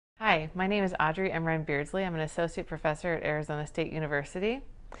Hi, my name is Audrey Emran Beardsley. I'm an associate professor at Arizona State University.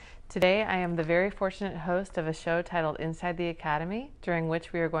 Today I am the very fortunate host of a show titled Inside the Academy, during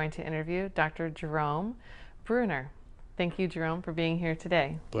which we are going to interview Dr. Jerome Bruner. Thank you, Jerome, for being here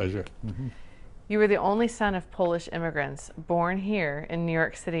today. Pleasure. You were the only son of Polish immigrants born here in New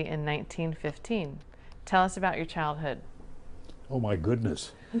York City in 1915. Tell us about your childhood. Oh my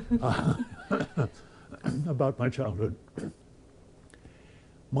goodness. About my childhood.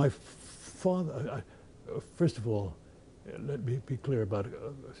 My father, first of all, let me be clear about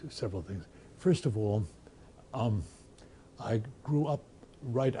several things. First of all, I grew up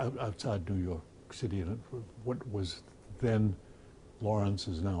right outside New York City, in what was then Lawrence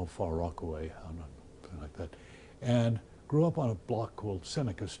is now Far Rockaway, something like that, and grew up on a block called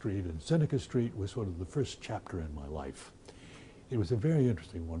Seneca Street, and Seneca Street was sort of the first chapter in my life. It was a very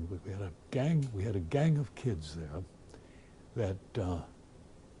interesting one. We had a gang of kids there that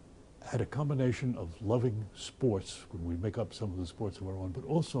had a combination of loving sports, when we make up some of the sports of our own, but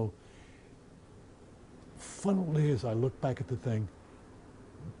also, funnily, as I look back at the thing,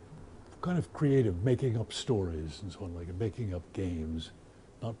 kind of creative, making up stories and so on, like making up games,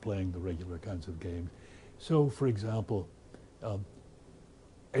 not playing the regular kinds of games. So, for example,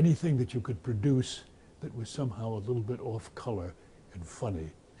 anything that you could produce that was somehow a little bit off color and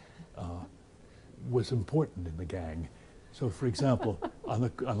funny was important in the gang. So, for example, on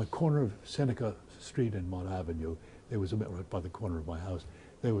the corner of Seneca Street and Mott Avenue, there was right by the corner of my house,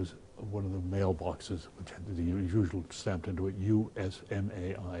 there was one of the mailboxes which had the usual stamped into it,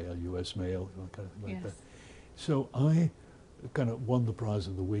 U.S.M.A.I.L., U.S. Mail, kind of thing like that. So I kind of won the prize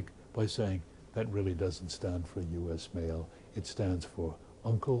of the week by saying that really doesn't stand for U.S. Mail. It stands for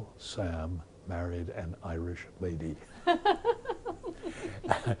Uncle Sam married an Irish lady.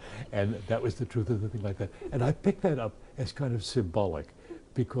 And that was the truth of the thing like that. And I picked that up as kind of symbolic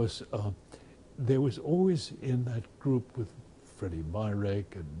because there was always in that group with Freddie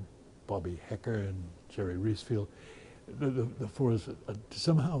Myrick and Bobby Hecker and Jerry Reesfield, the four of us to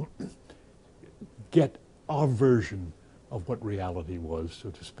somehow get our version of what reality was, so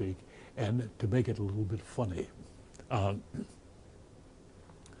to speak, and to make it a little bit funny.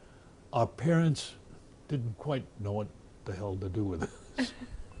 Our parents didn't quite know what the hell to do with us.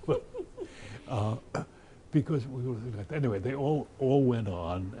 Because we were anyway, they all went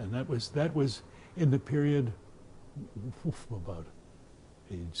on, and that was in the period about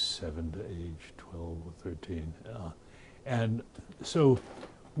age 7 to age 12 or 13, and so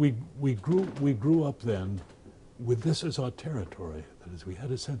we grew up then with this as our territory. That is, we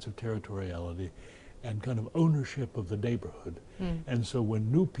had a sense of territoriality and kind of ownership of the neighborhood, and so when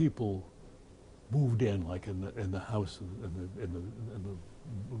new people moved in, like in the house in the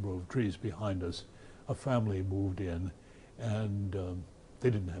row of trees behind us, a family moved in, and they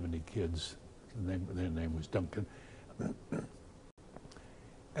didn't have any kids. Their name was Duncan,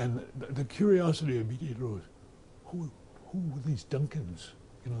 and the curiosity immediately rose: who were these Duncans?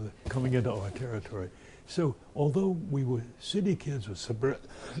 You know, coming into our territory. So although we were city kids or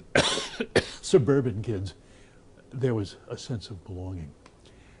suburban kids, there was a sense of belonging.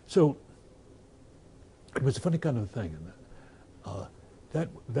 So it was a funny kind of thing.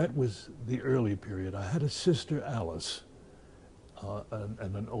 That was the early period. I had a sister, Alice,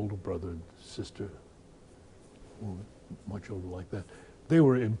 and an older brother and sister, who were much older like that. They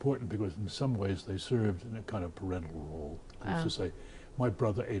were important because in some ways they served in a kind of parental role. I used to say, my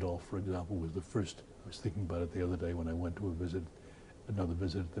brother Adolf, for example, was the first. I was thinking about it the other day when I went to another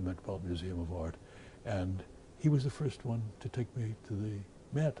visit at the Metropolitan Museum of Art, and he was the first one to take me to the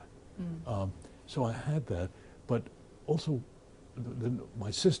Met. So I had that, but also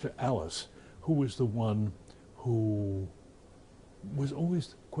my sister Alice, who was the one who was always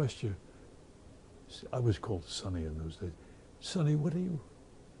the question. I was called Sonny in those days. Sonny, why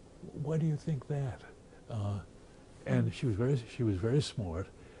do you think that? And she was very smart,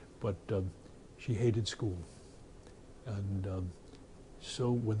 but she hated school. And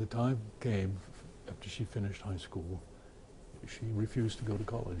so when the time came, after she finished high school, she refused to go to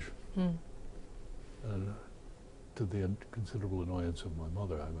college. To the considerable annoyance of my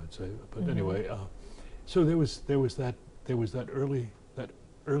mother, I might say. But anyway, so there was that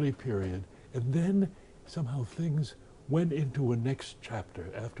early period, and then somehow things went into a next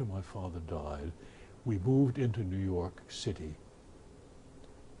chapter. After my father died, we moved into New York City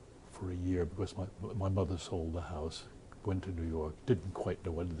for a year because my mother sold the house, went to New York, didn't quite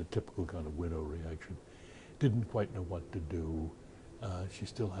know what the typical kind of widow reaction, didn't quite know what to do. She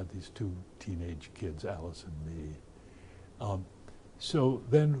still had these two teenage kids, Alice and me. So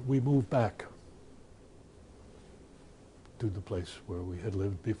then we moved back to the place where we had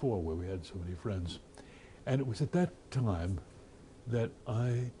lived before, where we had so many friends. And it was at that time that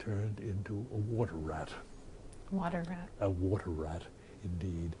I turned into a water rat. Water rat. A water rat,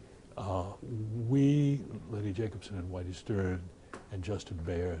 indeed. We, Lenny Jacobson and Whitey Stern and Justin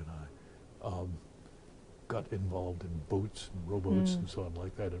Baer and I, got involved in boats and rowboats and so on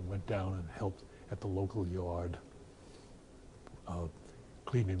like that, and went down and helped at the local yard,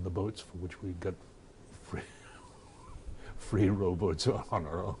 cleaning the boats, for which we got free rowboats on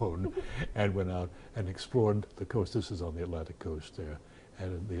our own, and went out and explored the coast. This is on the Atlantic coast there,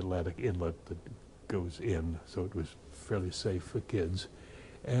 and the Atlantic inlet that goes in, so it was fairly safe for kids.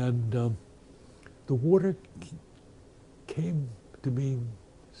 And the water came to mean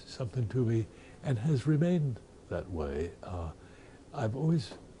something to me and has remained that way. I've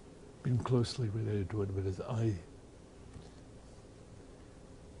always been closely related to it, because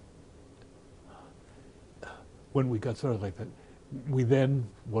when we got started like that, we then,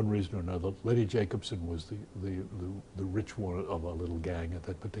 one reason or another, Lenny Jacobson was the rich one of our little gang at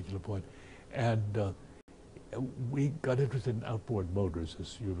that particular point, and we got interested in outboard motors.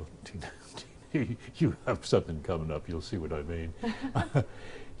 As you have something coming up, you'll see what I mean.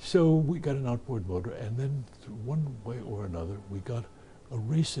 So we got an outboard motor, and then through one way or another, we got a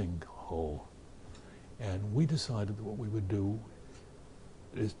racing hull. And we decided that what we would do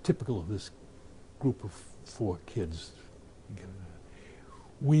is typical of this group of 4 kids.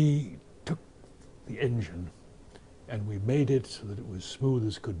 We took the engine and we made it so that it was smooth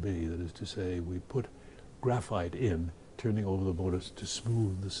as could be. That is to say, we put graphite in, turning over the motors to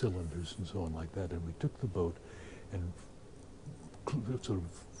smooth the cylinders and so on like that. And we took the boat and sort of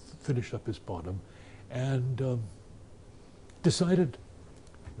finished up its bottom, and decided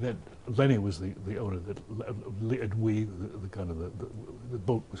that Lenny was the owner, and we, the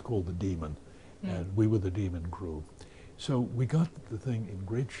boat was called the Demon, and we were the Demon crew. So we got the thing in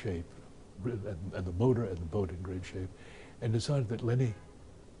great shape, and the motor and the boat in great shape, and decided that Lenny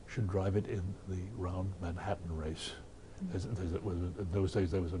should drive it in the round Manhattan race. In those days,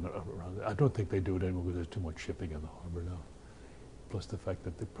 there was I don't think they do it anymore because there's too much shipping in the harbor now. Plus the fact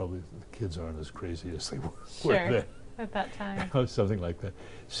that the kids aren't as crazy as they were then. At that time. Something like that.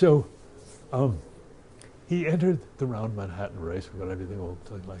 So he entered the round Manhattan race. We got everything all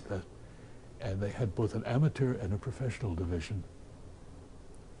something like that. And they had both an amateur and a professional division.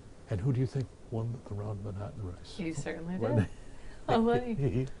 And who do you think won the round Manhattan race? You certainly did. Oh,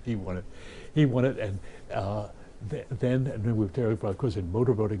 Lenny. He won it. He won it, and then we were terribly proud. Of course, in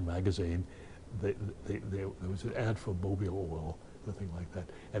Motorboating magazine, there was an ad for Mobile Oil, nothing like that,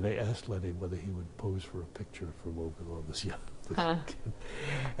 and they asked Lenny whether he would pose for a picture for Mobile Oil. This kid.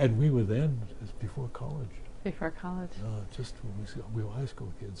 And we were then just before college. Before college. Just when we were high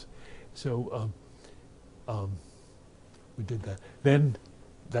school kids. So we did that. Then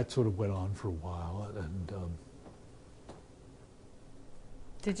that sort of went on for a while, and.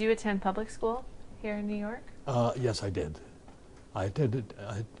 Did you attend public school here in New York? Yes, I did. I attended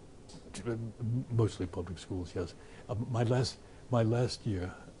mostly public schools. Yes, my last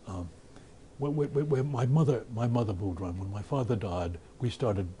year, when my mother moved around. When my father died, we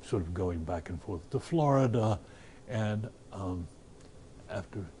started sort of going back and forth to Florida, and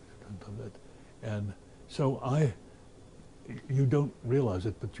after that, and so you don't realize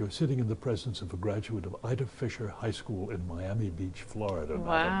it, but you're sitting in the presence of a graduate of Ida Fisher High School in Miami Beach, Florida.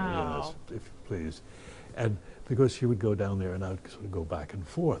 Wow. Yes, if you please. And because she would go down there and I would sort of go back and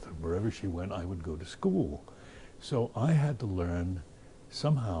forth, and wherever she went, I would go to school. So I had to learn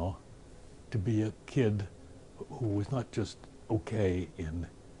somehow to be a kid who was not just okay in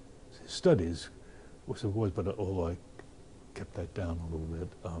studies, but although I kept that down a little bit,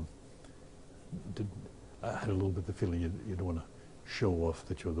 I had a little bit the feeling you don't want to show off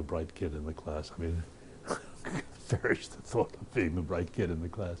that you're the bright kid in the class. I mean, perish the thought of being the bright kid in the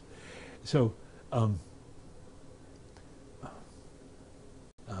class. So, how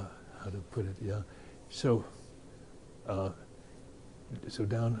to put it? Yeah. So, so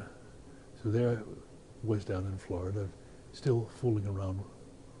there was down in Florida, still fooling around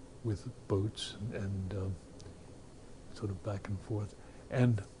with boats and sort of back and forth,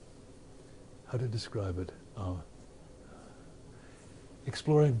 and. How to describe it?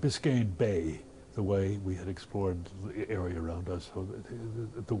 Exploring Biscayne Bay the way we had explored the area around us, so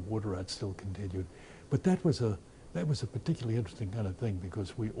the water rat still continued. But that was a particularly interesting kind of thing,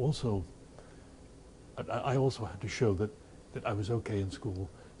 because I also had to show that I was okay in school.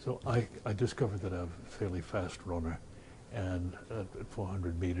 So I discovered that I'm a fairly fast runner, and at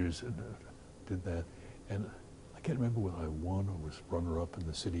 400 meters, and did that. And I can't remember whether I won or was runner-up in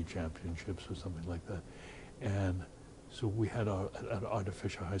the city championships or something like that. And So we had at Arthur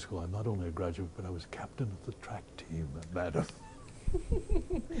Fisher High School, I'm not only a graduate, but I was captain of the track team at Madam.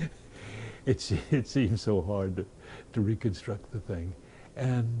 It seems so hard to reconstruct the thing.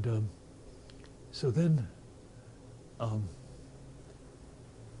 And so then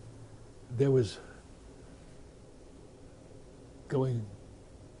there was going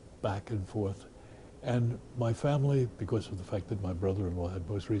back and forth. And my family, because of the fact that my brother-in-law had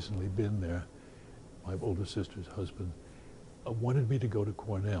most recently been there, my older sister's husband, wanted me to go to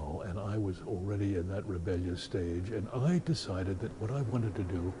Cornell, and I was already in that rebellious stage, and I decided that what I wanted to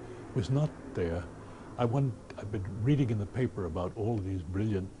do was not there. I've been reading in the paper about all of these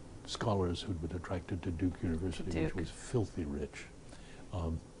brilliant scholars who'd been attracted to Duke University, which was filthy rich.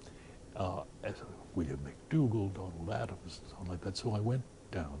 William McDougall, Donald Adams, something like that. So I went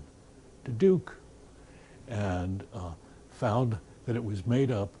down to Duke and found that it was made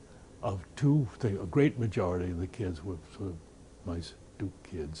up of a great majority of the kids were sort of nice Duke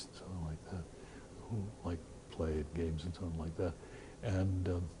kids, something like that, who like played games and something like that, and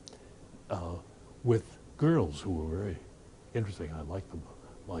with girls who were very interesting. I liked them.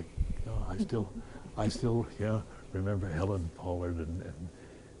 Like, you know, I still remember Helen Pollard and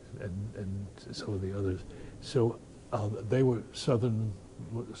some of the others. So they were Southern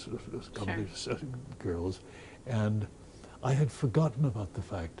girls, and I had forgotten about the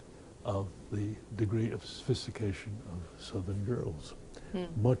fact of the degree of sophistication of Southern girls,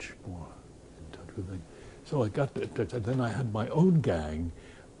 much more in touch with things. So I got to, and then I had my own gang.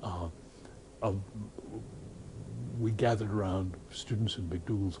 We gathered around students in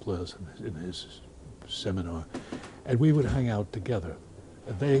McDougall's class in his seminar, and we would hang out together.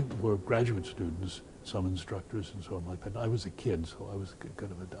 And they were graduate students, some instructors and so on like that. I was a kid, so I was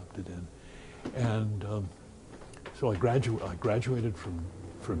kind of adopted in. And so I graduated from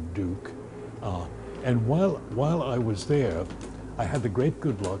Duke, and while I was there, I had the great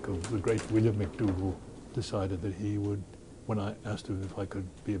good luck of the great William McDougall decided that he would, when I asked him if I could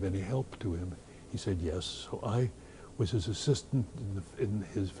be of any help to him, he said yes. So I was his assistant in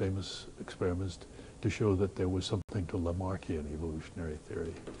his famous experiments to show that there was something to Lamarckian evolutionary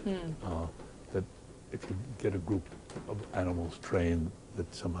theory, that if you get a group of animals trained,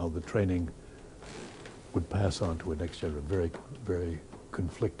 that somehow the training would pass on to a next generation. Very, very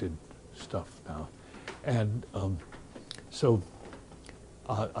conflicted stuff now. And so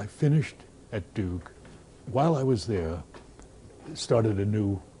I finished at Duke. While I was there, started a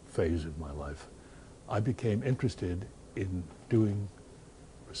new phase of my life. I became interested in doing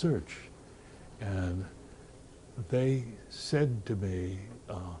research. And they said to me,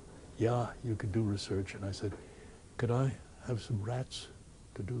 yeah, you can do research. And I said, could I have some rats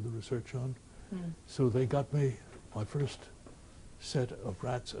to do the research on? So they got me my first set of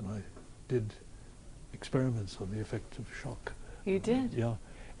rats, and I did experiments on the effects of shock. You did? Yeah.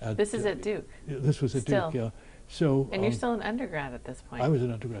 This is at Duke? This was at Duke, yeah. So, and you're still an undergrad at this point? I was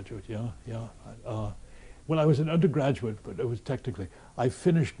an undergraduate, yeah. Well, I was an undergraduate, but it was technically, I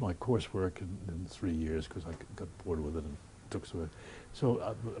finished my coursework in 3 years because I got bored with it and took some.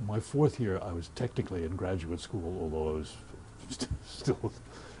 So my fourth year, I was technically in graduate school, although I was still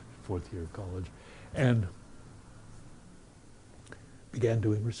fourth year of college, and began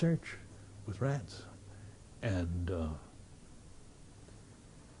doing research with rats, and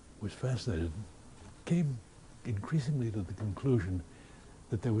was fascinated. Came increasingly to the conclusion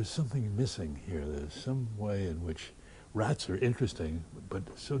that there was something missing here. There's some way in which rats are interesting,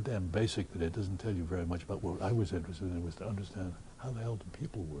 but so damn basic that it doesn't tell you very much about what I was interested in, was to understand how the hell do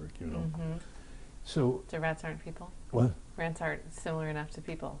people work, you know? So rats aren't people? What? Rats aren't similar enough to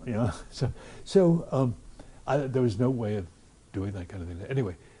people. Yeah. So there was no way of doing that kind of thing.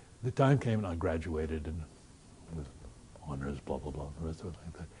 Anyway, the time came and I graduated and with honors, blah blah blah, the rest of it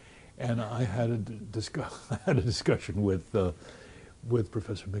like that. And I had a discussion with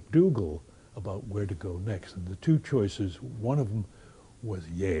Professor McDougall about where to go next. And the two choices, one of them was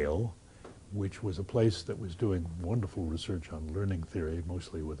Yale, which was a place that was doing wonderful research on learning theory,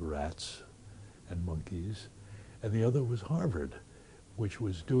 mostly with rats and monkeys. And the other was Harvard, which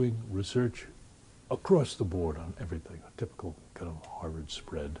was doing research across the board on everything, a typical kind of Harvard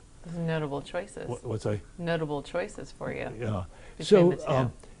spread. Notable choices. What's that? Notable choices for you. Yeah.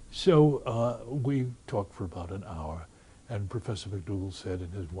 So we talked for about an hour, and Professor McDougall said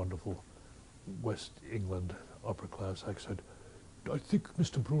in his wonderful West England upper class accent, I think,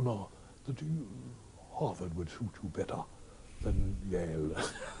 Mr. Bruner, that Harvard would suit you better than Yale.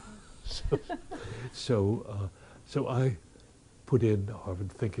 So I put in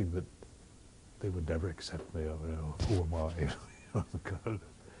Harvard thinking that they would never accept me. Who am I?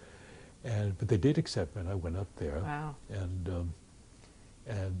 but they did accept me, and I went up there. Wow. And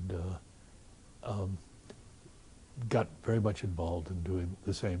got very much involved in doing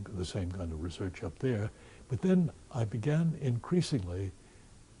the same kind of research up there. But then I began increasingly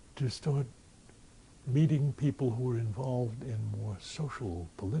to start meeting people who were involved in more social,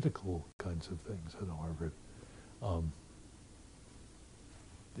 political kinds of things at Harvard,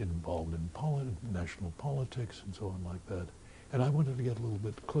 involved in national politics and so on like that. And I wanted to get a little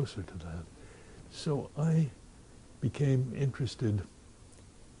bit closer to that. So I became interested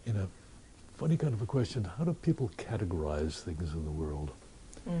in a funny kind of a question: how do people categorize things in the world?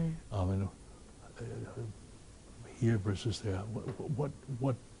 Here versus there.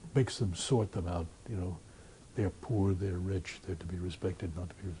 What makes them sort them out? You know, they're poor, they're rich, they're to be respected, not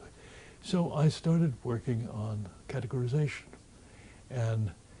to be respected. So I started working on categorization,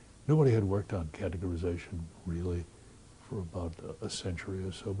 and nobody had worked on categorization really for about a century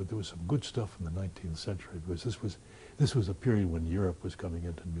or so. But there was some good stuff in the 19th century, because this was a period when Europe was coming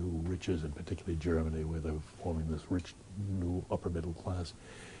into new riches, and particularly Germany, where they were forming this rich new upper middle class.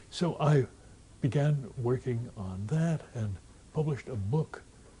 So I began working on that and published a book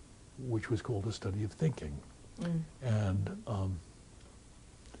which was called A Study of Thinking. And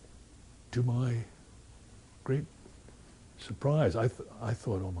to my great surprise, I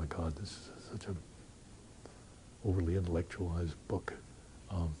thought, oh my God, this is such an overly intellectualized book.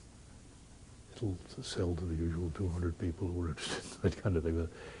 It'll sell to the usual 200 people who are interested in that kind of thing.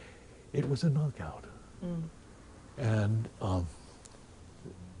 It was a knockout. And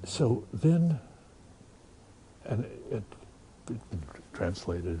so then, and it been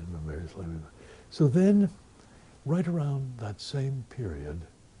translated into various languages. So then, right around that same period,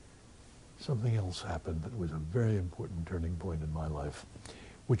 something else happened that was a very important turning point in my life,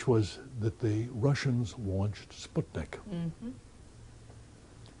 which was that the Russians launched Sputnik.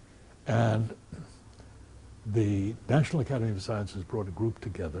 And the National Academy of Sciences brought a group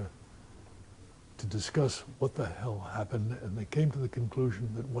together to discuss what the hell happened, and they came to the conclusion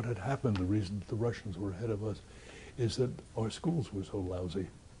that what had happened, the reason that the Russians were ahead of us, is that our schools were so lousy,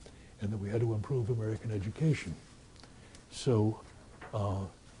 and that we had to improve American education. So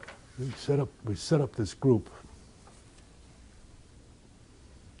we set up this group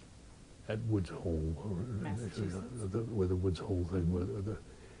at Woods Hole, where the Woods Hole thing,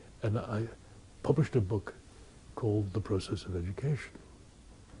 and I published a book called The Process of Education,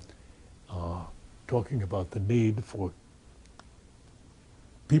 talking about the need for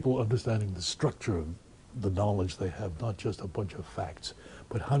people understanding the structure of the knowledge they have, not just a bunch of facts,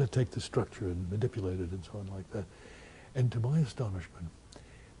 but how to take the structure and manipulate it and so on like that. And to my astonishment,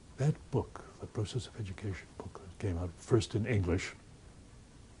 that book, The Process of Education book, that came out first in English,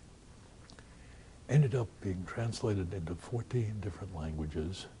 ended up being translated into 14 different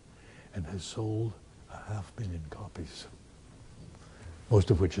languages and has sold 500,000 copies,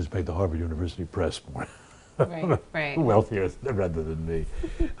 most of which has made the Harvard University Press more wealthier rather than me.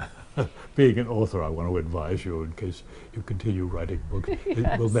 Being an author, I want to advise you, in case you continue writing books,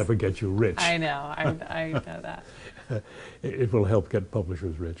 it will never get you rich. I know, I know that. It will help get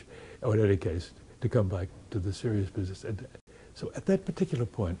publishers rich. Or in any case, to come back to the serious business. And so at that particular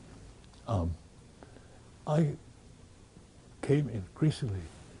point, I came increasingly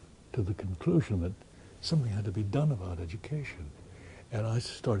to the conclusion that something had to be done about education. And I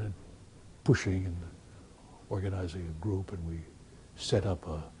started pushing and organizing a group, and we set up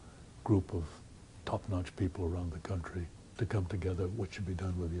a group of top-notch people around the country to come together, what should be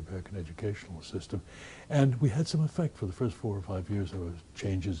done with the American educational system. And we had some effect. For the first 4 or 5 years, there was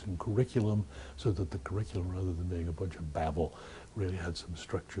changes in curriculum, so that the curriculum, rather than being a bunch of babble, really had some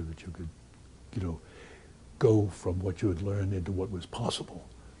structure that you could, you know, go from what you had learned into what was possible,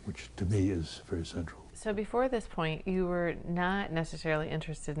 which to me is very central. So before this point, you were not necessarily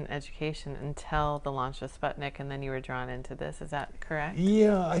interested in education until the launch of Sputnik, and then you were drawn into this. Is that correct?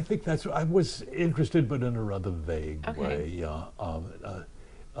 Yeah, I think that's right. I was interested, but in a rather vague way. Yeah.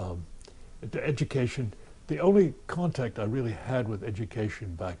 Education, the only contact I really had with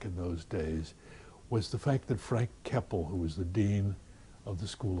education back in those days was the fact that Frank Keppel, who was the dean of the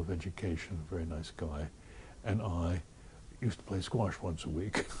School of Education, a very nice guy, and I used to play squash once a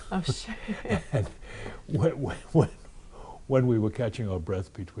week. Oh, sure. And when we were catching our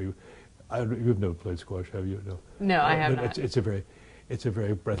breath between, you've never played squash, have you? No, I have not. It's a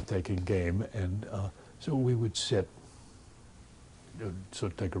very breathtaking game, and so we would sit,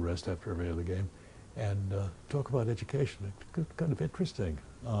 sort of take a rest after every other game, and talk about education. It's kind of interesting.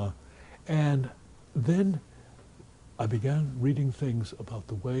 And then I began reading things about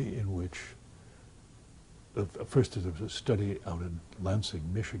the way in which, first there was a study out in Lansing,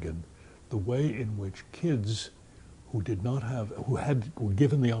 Michigan, the way in which kids who did not have, were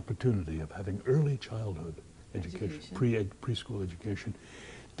given the opportunity of having early childhood education. Preschool education,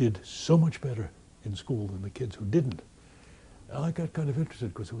 did so much better in school than the kids who didn't. And I got kind of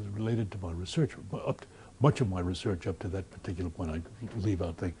interested because it was related to my research. Much of my research up to that particular point, I leave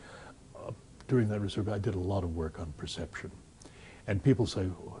out things. During that research, I did a lot of work on perception. And people say,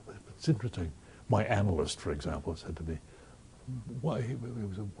 oh, it's interesting. My analyst, for example, said to me, why,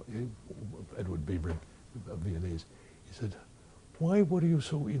 Edward Beaver, Viennese, he said, why were you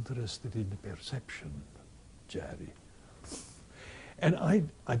so interested in perception, Jerry? And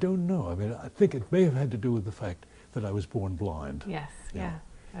I don't know. I mean, I think it may have had to do with the fact that I was born blind. Yes, yeah.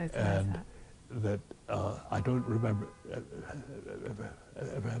 And that I don't remember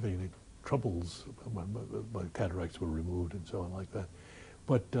ever having any troubles when my cataracts were removed and so on like that.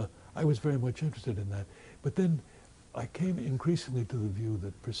 But I was very much interested in that. But then I came increasingly to the view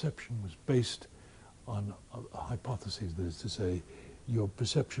that perception was based on a hypothesis, that is to say, your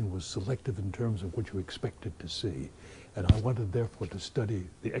perception was selective in terms of what you expected to see. And I wanted, therefore, to study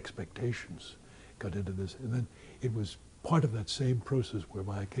the expectations, got into this. And then it was part of that same process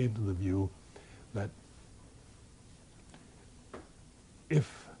whereby I came to the view that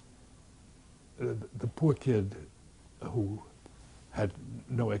if the poor kid who had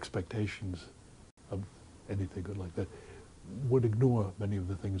no expectations of anything good like that would ignore many of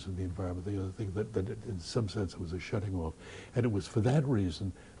the things in the environment, the other thing that in some sense was a shutting off. And it was for that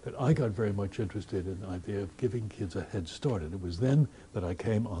reason that I got very much interested in the idea of giving kids a head start. And it was then that I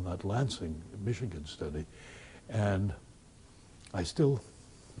came on that Lansing, Michigan study. And I still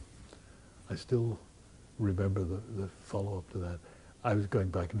remember the follow-up to that. I was going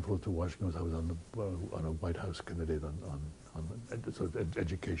back and forth to Washington because I was on a White House committee on sort of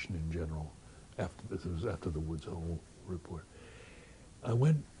education in general. This was after the Woods Hole report. I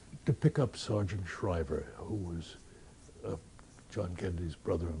went to pick up Sergeant Shriver, who was John Kennedy's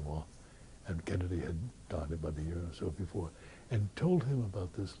brother-in-law, and Kennedy had died about a year or so before, and told him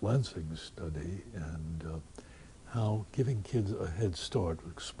about this Lansing study and how giving kids a head start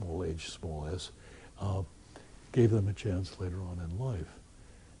with small h, small s, gave them a chance later on in life.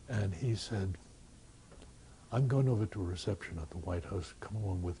 And he said, I'm going over to a reception at the White House. Come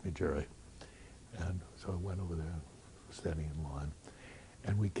along with me, Jerry. And so I went over there, standing in line.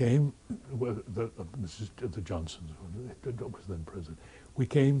 And we came, this is the Johnsons, was then president. We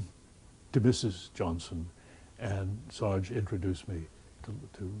came to Mrs. Johnson, and Sarge introduced me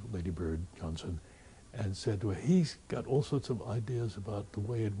to Lady Bird Johnson, and said to her, he's got all sorts of ideas about the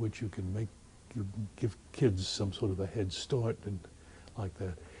way in which you can give kids some sort of a head start and like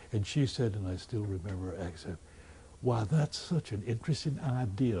that. And she said, and I still remember her accent, wow, that's such an interesting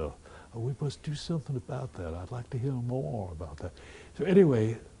idea. We must do something about that. I'd like to hear more about that. So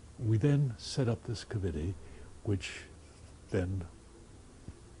anyway, we then set up this committee, which then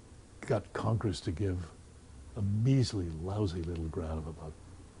got Congress to give a measly, lousy little grant of about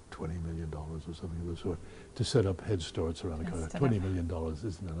 $20 million or something of the sort to set up Head Starts around the country. $20 million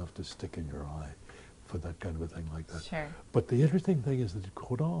isn't enough to stick in your eye for that kind of a thing like that. Sure. But the interesting thing is that it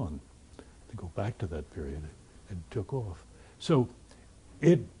caught on, to go back to that period, and took off. So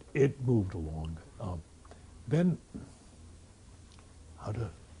it moved along. Then, how to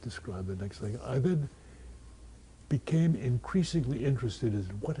describe the next thing? I then became increasingly interested in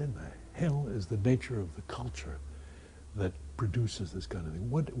what in the hell is the nature of the culture that produces this kind of thing.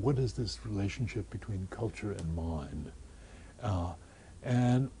 What is this relationship between culture and mind?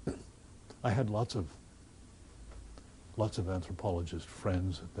 And I had lots of anthropologist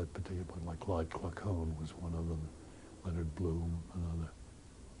friends at that particular point, like Clyde Clacone was one of them, Leonard Bloom, another,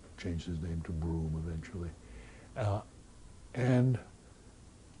 changed his name to Broom eventually, and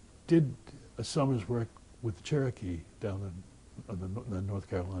did a summer's work with the Cherokee down on the North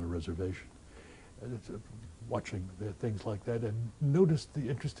Carolina reservation, watching their things like that, and noticed the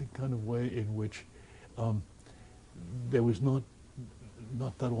interesting kind of way in which there was not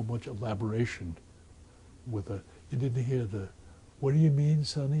that all much elaboration with you didn't hear the, what do you mean,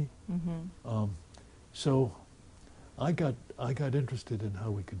 Sonny? Mm-hmm. So I got interested in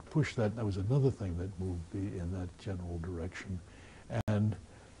how we could push that. That was another thing that moved me in that general direction, and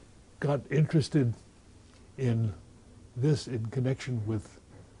got interested in this in connection with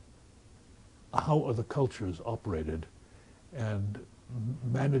how other cultures operated, and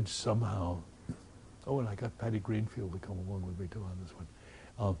managed somehow. Oh, and I got Patty Greenfield to come along with me too on this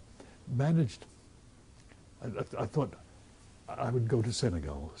one. Managed. I thought I would go to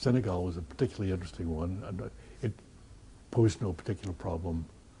Senegal. Senegal was a particularly interesting one. And it posed no particular problem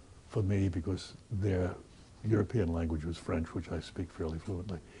for me because their European language was French, which I speak fairly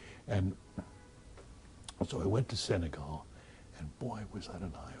fluently. And so I went to Senegal, and boy, was that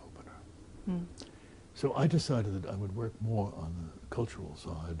an eye-opener. Mm. So I decided that I would work more on the cultural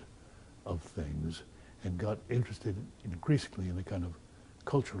side of things and got interested increasingly in a kind of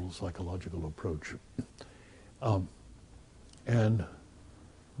cultural psychological approach. And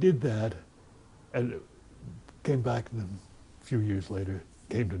did that, and came back, and a few years later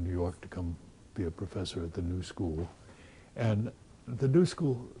came to New York to come be a professor at the new school. And the new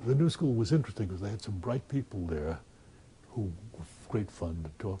school was interesting because they had some bright people there who were great fun to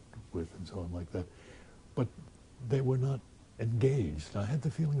talk with and so on like that. But they were not engaged. I had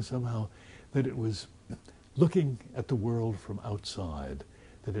the feeling somehow that it was looking at the world from outside,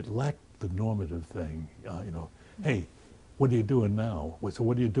 that it lacked the normative thing, hey, what are you doing now? So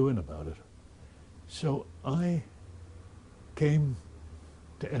what are you doing about it? So I came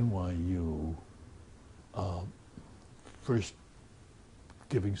to NYU, first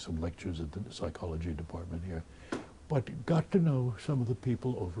giving some lectures at the psychology department here, but got to know some of the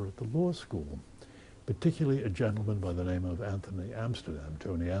people over at the law school, particularly a gentleman by the name of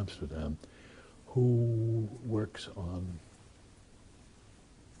Tony Amsterdam, who works on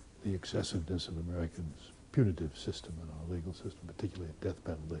the excessiveness of Americans' punitive system in our legal system, particularly death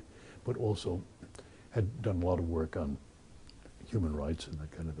penalty, but also had done a lot of work on human rights and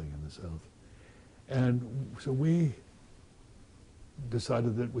that kind of thing in the South. And so we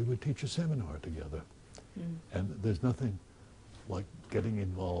decided that we would teach a seminar together. Mm. And there's nothing like getting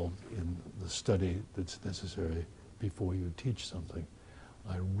involved in the study that's necessary before you teach something.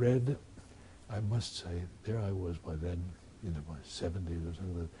 I read, I must say, there I was by then, my 70s or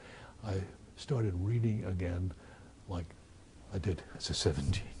something. I started reading again like I did as a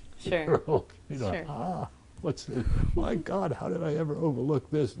 17-year-old. Sure. Sure. What's this? My God, how did I ever overlook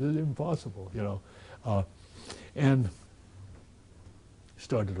this? This is impossible, and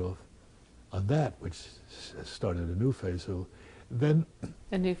started off on that, which started a new phase. So then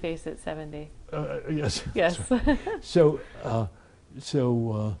a new phase at 70. Yes. Yes. So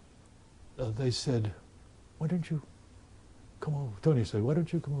they said, "Why don't you come over?" Tony said, "Why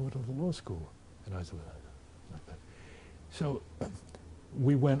don't you come over to the law school?" And I said, like that. So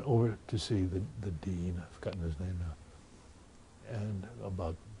we went over to see the dean. I've forgotten his name now, and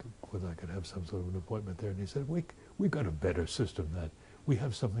about whether I could have some sort of an appointment there. And he said, "We've got a better system than that. We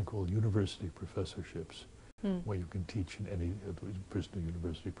have something called university professorships, where you can teach in any personal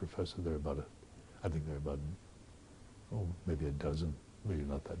university professor. I think there are about, maybe a dozen, maybe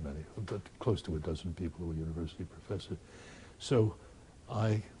not that many, but close to a dozen people who are university professors." So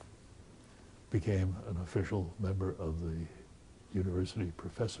I became an official member of the university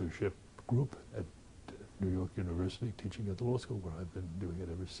professorship group at New York University, teaching at the law school, where I've been doing it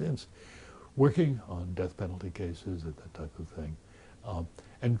ever since, working on death penalty cases and that type of thing,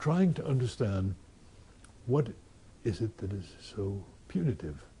 and trying to understand what is it that is so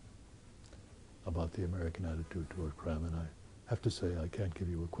punitive about the American attitude toward crime. And I have to say, I can't give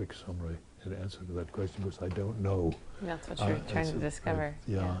you a quick summary and answer to that question because I don't know. That's what you're trying to discover.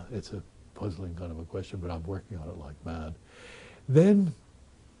 It's a puzzling kind of a question, but I'm working on it like mad. Then,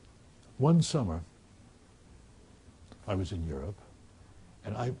 one summer, I was in Europe,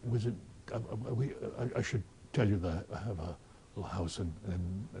 and I should tell you that I have a little house in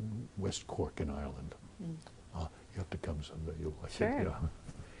West Cork in Ireland. Mm. You have to come someday, you'll like it.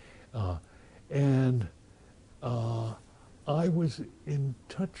 Yeah. And I was in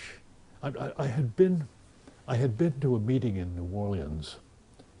touch. I had been to a meeting in New Orleans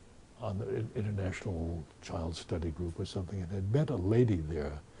on the International Child Study Group or something, and had met a lady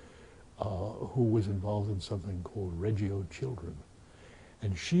there who was involved in something called Reggio Children.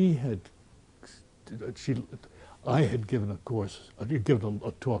 And I had given a course, given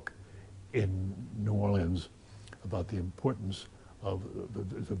a talk in New Orleans about the importance of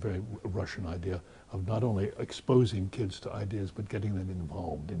the very Russian idea of not only exposing kids to ideas, but getting them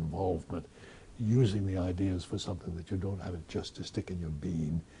involvement, using the ideas for something that you don't have it just to stick in your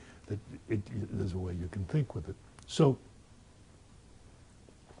bean, that there's a way you can think with it. So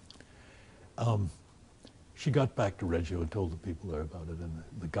she got back to Reggio and told the people there about it, and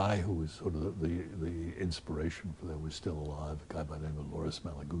the guy who was sort of the inspiration for that was still alive, a guy by the name of Loris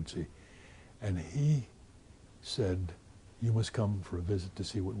Malaguzzi, and he said, "You must come for a visit to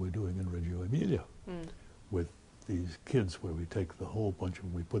see what we're doing in Reggio Emilia with these kids, where we take the whole bunch of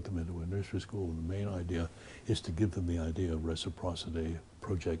them, we put them into a nursery school, and the main idea is to give them the idea of reciprocity,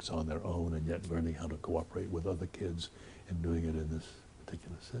 projects on their own, and yet learning how to cooperate with other kids and doing it in this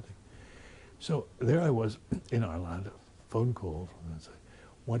particular setting." So there I was in Ireland, a phone call, and I'd say,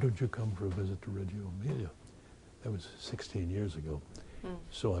 "Why don't you come for a visit to Reggio Emilia?" That was 16 years ago.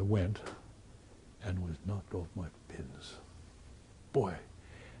 So I went and was knocked off my pins. Boy,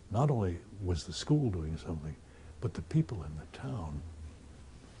 not only was the school doing something, but the people in the town,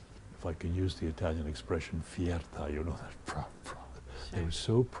 if I can use the Italian expression, fierta, you know, that proud. They were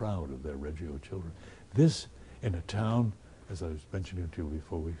so proud of their Reggio children. This, in a town, as I was mentioning to you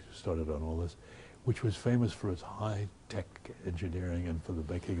before we started on all this, which was famous for its high-tech engineering and for the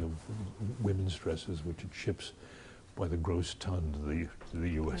making of women's dresses, which it ships by the gross ton to the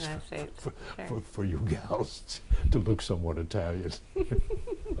U.S. for you gals to look somewhat Italian.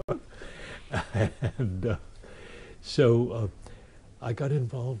 And so I got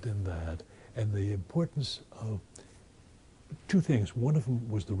involved in that, and the importance of two things. One of them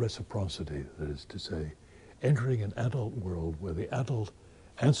was the reciprocity, that is to say, entering an adult world where the adult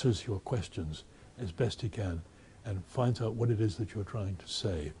answers your questions as best he can and finds out what it is that you're trying to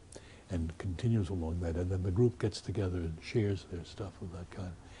say and continues along that, and then the group gets together and shares their stuff of that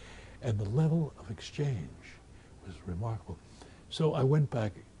kind. And the level of exchange was remarkable. So I went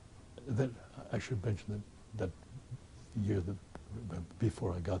back, I should mention that year that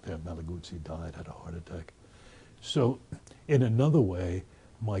before I got there, Malaguzzi died, had a heart attack. So in another way,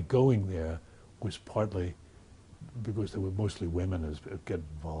 my going there was partly because there were mostly women as get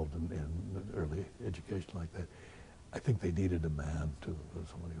involved in early education like that. I think they needed a man to,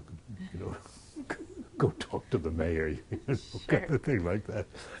 somebody who could, you know, go talk to the mayor, you know, kind of thing like that.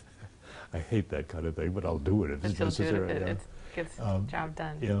 I hate that kind of thing, but I'll do it if it's necessary. It gets the job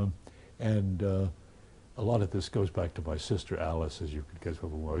done. Yeah, and a lot of this goes back to my sister Alice, as you could guess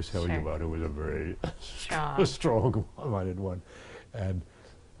what I was telling you about, who was a very strong-minded one. And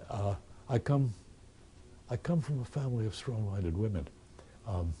I come from a family of strong-minded women.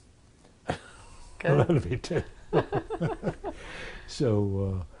 Good. Let me tell you.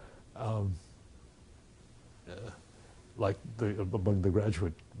 So, like among the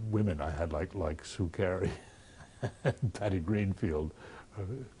graduate women, I had like Sue Carey and Patty Greenfield,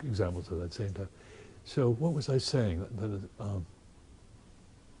 examples of that same time. So what was I saying?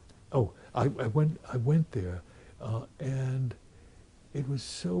 I went there, and it was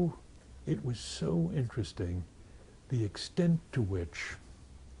so interesting, the extent to which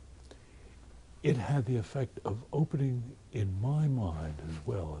it had the effect of opening in my mind as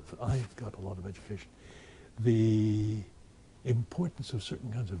well, as I've got a lot of education, the importance of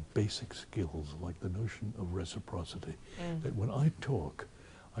certain kinds of basic skills, like the notion of reciprocity. That when I talk,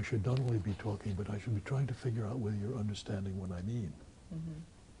 I should not only be talking, but I should be trying to figure out whether you're understanding what I mean.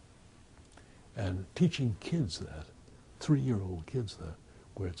 And teaching kids that, 3-year-old kids that,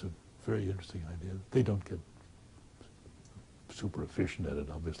 where it's a very interesting idea. They don't get super efficient at it,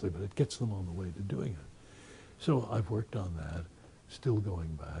 obviously, but it gets them on the way to doing it. So I've worked on that, still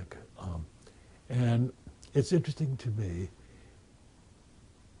going back. And it's interesting to me,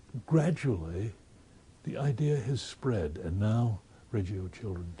 gradually, the idea has spread, and now Reggio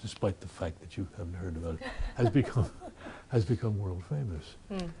Children, despite the fact that you haven't heard about it, has become world famous.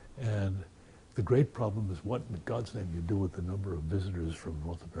 And the great problem is what in God's name you do with the number of visitors from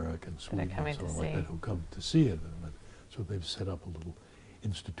North America and Sweden and so on like that who come to see it. So they've set up a little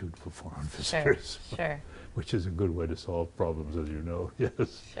institute for foreign visitors, which is a good way to solve problems, as you know.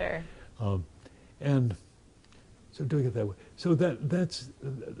 Yes. Sure. And so doing it that way. So that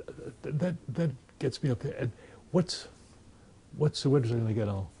gets me up there. And what's so interesting? Again,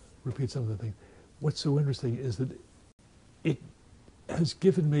 I'll repeat some of the things. What's so interesting is that it has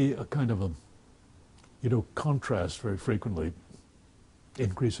given me a kind of a, contrast very frequently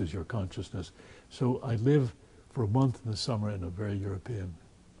increases your consciousness. So I live for a month in the summer in a very European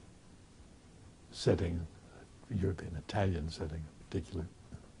setting, European Italian setting in particular.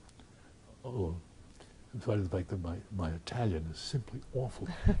 Although, in spite of the fact that my Italian is simply awful,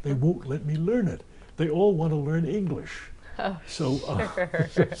 they won't let me learn it. They all want to learn English. Oh, so,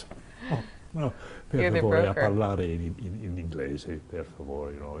 sure. No, per favore, a parlare in inglese, per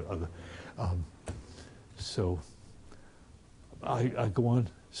favore, so I go on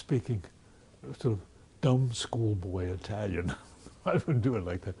speaking sort of dumb schoolboy Italian. I've been doing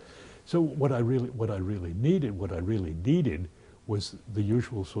like that. So what I really needed was the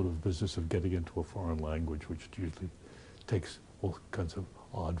usual sort of business of getting into a foreign language, which usually takes all kinds of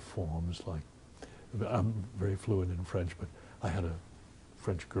odd forms. Like I'm very fluent in French, but I had a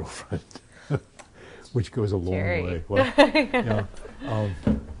French girlfriend, which goes a long way. Well,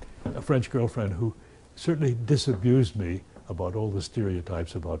 a French girlfriend who certainly disabused me about all the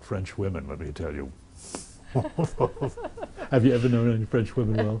stereotypes about French women, let me tell you. Have you ever known any French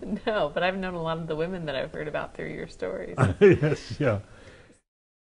women well? No, but I've known a lot of the women that I've heard about through your stories. Yes, yeah.